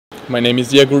My name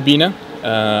is Urbina.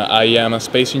 I am a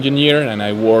space engineer and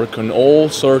I work on all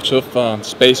sorts of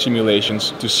space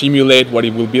simulations to simulate what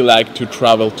it will be like to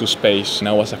travel to space. And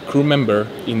I was a crew member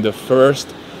in the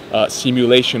first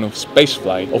simulation of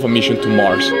spaceflight of a mission to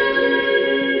Mars. We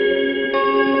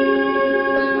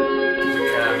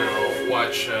can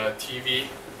watch TV,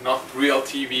 not real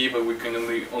TV, but we can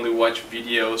only watch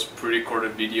videos,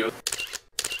 pre-recorded videos.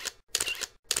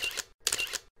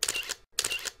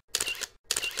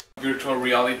 Virtual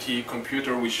reality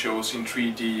computer which shows in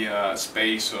 3D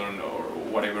space or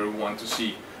whatever we want to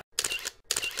see.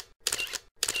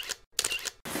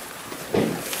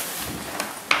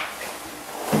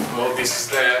 Well, this is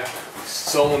the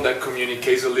zone that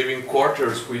communicates the living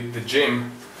quarters with the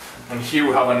gym, and here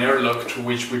we have an airlock through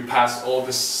which we pass all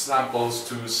the samples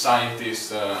to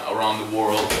scientists around the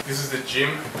world. This is the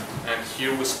gym, and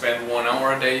here we spend 1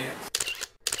 hour a day.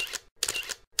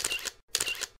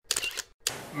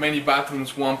 Many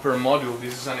bathrooms, one per module.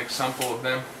 This is an example of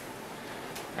them.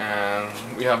 And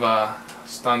we have a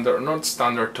not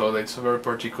standard toilet, it's a very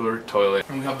particular toilet.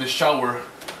 And we have the shower,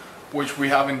 which we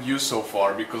haven't used so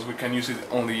far because we can use it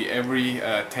only every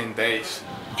 10 days.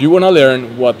 If you want to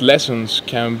learn what lessons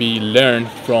can be learned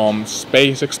from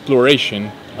space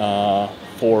exploration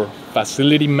for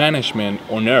facility management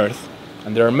on Earth,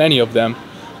 and there are many of them,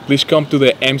 please come to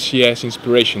the MCS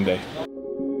Inspiration Day.